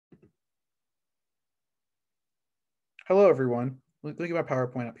Hello, everyone. Look at my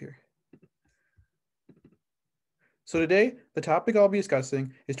PowerPoint up here. So today, the topic I'll be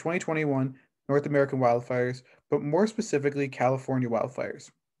discussing is 2021 North American wildfires, but more specifically, California wildfires.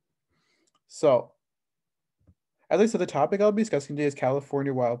 So, as I said, the topic I'll be discussing today is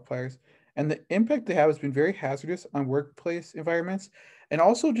California wildfires, and the impact they have has been very hazardous on workplace environments and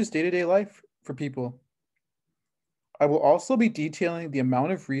also just day-to-day life for people. I will also be detailing the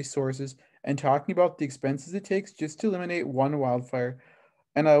amount of resources and talking about the expenses it takes just to eliminate one wildfire.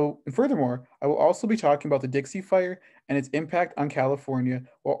 And furthermore, I will also be talking about the Dixie Fire and its impact on California,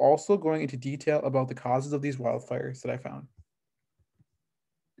 while also going into detail about the causes of these wildfires that I found.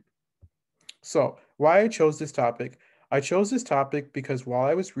 So, why I chose this topic? I chose this topic because while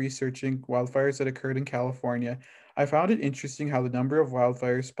I was researching wildfires that occurred in California, I found it interesting how the number of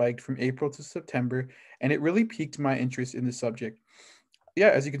wildfires spiked from April to September, and it really piqued my interest in the subject. Yeah,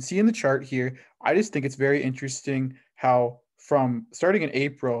 as you can see in the chart here, I just think it's very interesting how from starting in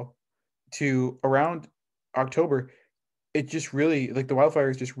April to around October, it just really like the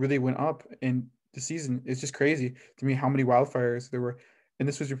wildfires just really went up in the season. It's just crazy to me how many wildfires there were. And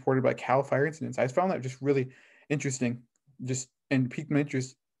this was reported by Cal Fire Incidents. I found that just really interesting, just and piqued my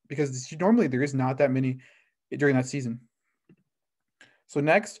interest because normally there is not that many during that season. So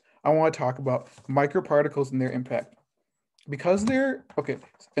next, I want to talk about microparticles and their impact. Because there, okay,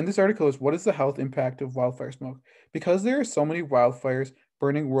 and this article is what is the health impact of wildfire smoke? Because there are so many wildfires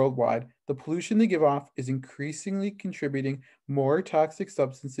burning worldwide, the pollution they give off is increasingly contributing more toxic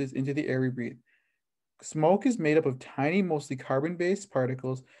substances into the air we breathe. Smoke is made up of tiny, mostly carbon based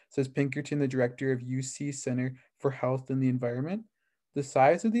particles, says Pinkerton, the director of UC Center for Health and the Environment. The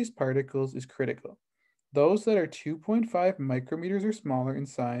size of these particles is critical. Those that are 2.5 micrometers or smaller in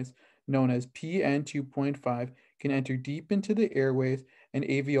size, known as PN 2.5, can enter deep into the airways and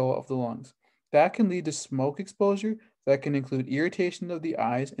alveoli of the lungs. That can lead to smoke exposure that can include irritation of the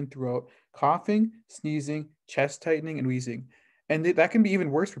eyes and throat, coughing, sneezing, chest tightening, and wheezing. And that can be even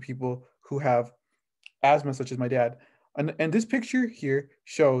worse for people who have asthma, such as my dad. And this picture here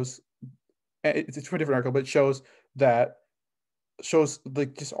shows it's from a different article, but it that shows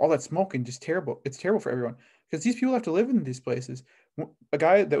like just all that smoke and just terrible. It's terrible for everyone because these people have to live in these places. A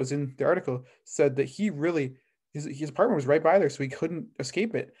guy that was in the article said that he really his apartment was right by there, so he couldn't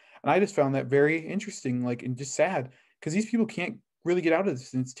escape it. And I just found that very interesting, like and just sad because these people can't really get out of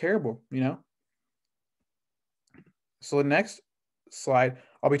this, and it's terrible, you know. So the next slide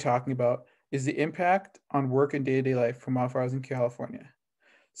I'll be talking about is the impact on work and day-to-day life from wildfires in California.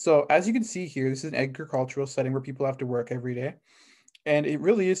 So as you can see here, this is an agricultural setting where people have to work every day, and it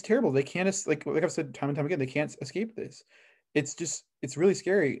really is terrible. They can't like I've said time and time again, they can't escape this. It's really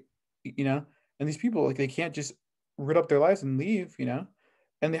scary, you know. And these people like they can't just rid up their lives and leave, you know.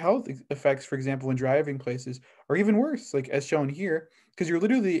 And the health effects, for example, when driving places, are even worse, like as shown here, because you're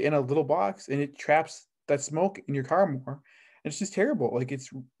literally in a little box and it traps that smoke in your car more. And it's just terrible. Like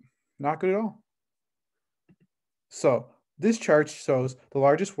it's not good at all. So this chart shows the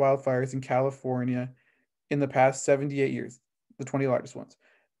largest wildfires in California in the past 78 years, the 20 largest ones.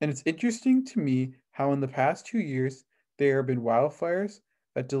 And it's interesting to me how in the past 2 years, there have been wildfires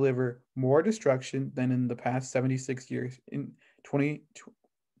that deliver more destruction than in the past 76 years in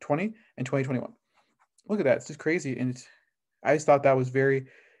 2020 and 2021. Look at that. It's just crazy. And I just thought that was very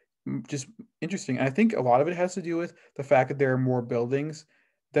just interesting. And I think a lot of it has to do with the fact that there are more buildings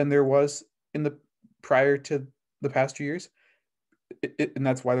than there was in the prior to the past 2 years. And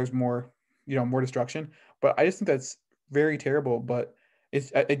that's why there's more, more destruction. But I just think that's very terrible. But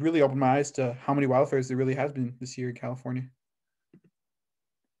it really opened my eyes to how many wildfires there really has been this year in California.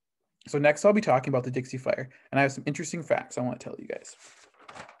 So next, I'll be talking about the Dixie Fire, and I have some interesting facts I want to tell you guys.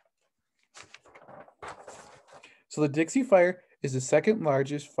 So the Dixie Fire is the second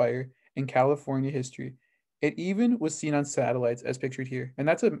largest fire in California history. It even was seen on satellites as pictured here, and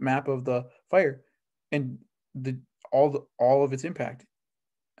that's a map of the fire and the all of its impact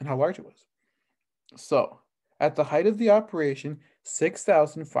and how large it was. So, at the height of the operation,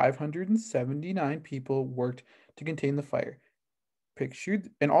 6,579 people worked to contain the fire. Pictured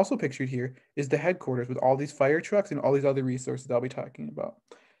and also pictured here is the headquarters with all these fire trucks and all these other resources I'll be talking about.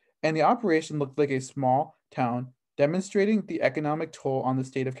 And the operation looked like a small town, demonstrating the economic toll on the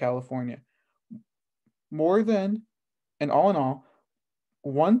state of California. More than, and all in all,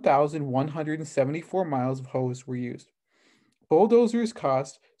 1,174 miles of hose were used. Bulldozers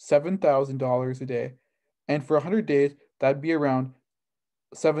cost $7,000 a day, and for 100 days, that'd be around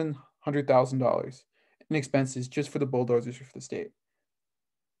 $700,000 in expenses just for the bulldozers for the state.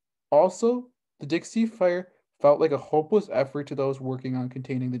 Also, the Dixie Fire felt like a hopeless effort to those working on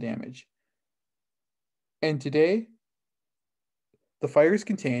containing the damage. And today, the fires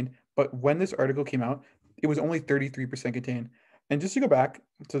contained, but when this article came out, it was only 33% contained. And just to go back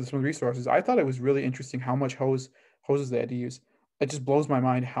to some of the resources, I thought it was really interesting how much hoses they had to use. It just blows my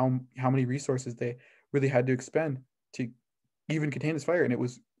mind how many resources they really had to expend to even contain this fire, and it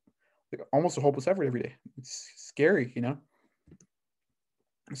was like almost a hopeless effort every day. It's scary, you know.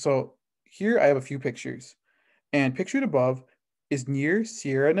 So here I have a few pictures, and pictured above is near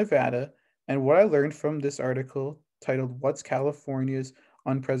Sierra Nevada. And what I learned from this article titled "What's California's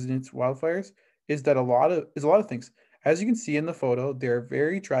Unprecedented Wildfires" is that a lot of things. As you can see in the photo, there are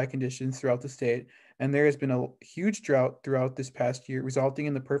very dry conditions throughout the state, and there has been a huge drought throughout this past year, resulting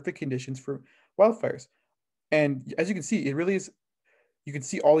in the perfect conditions for wildfires. And as you can see, it really is. You can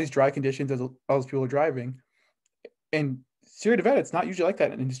see all these dry conditions as all those people are driving. And Sierra Nevada, it's not usually like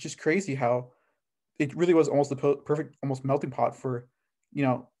that, and it's just crazy how it really was almost the perfect, almost melting pot for,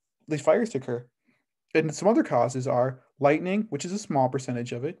 these fires to occur. And some other causes are lightning, which is a small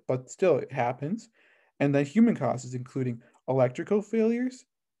percentage of it, but still it happens. And then human causes, including electrical failures,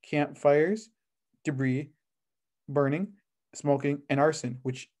 campfires, debris, burning, smoking, and arson,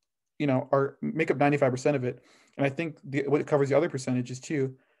 which are make up 95% of it. And I think what covers the other percentages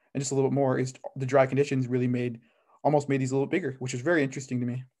too, and just a little bit more, is the dry conditions really almost made these a little bigger, which is very interesting to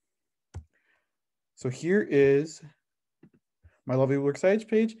me. So here is my lovely Works Science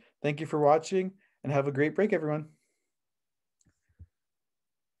page. Thank you for watching, and have a great break, everyone.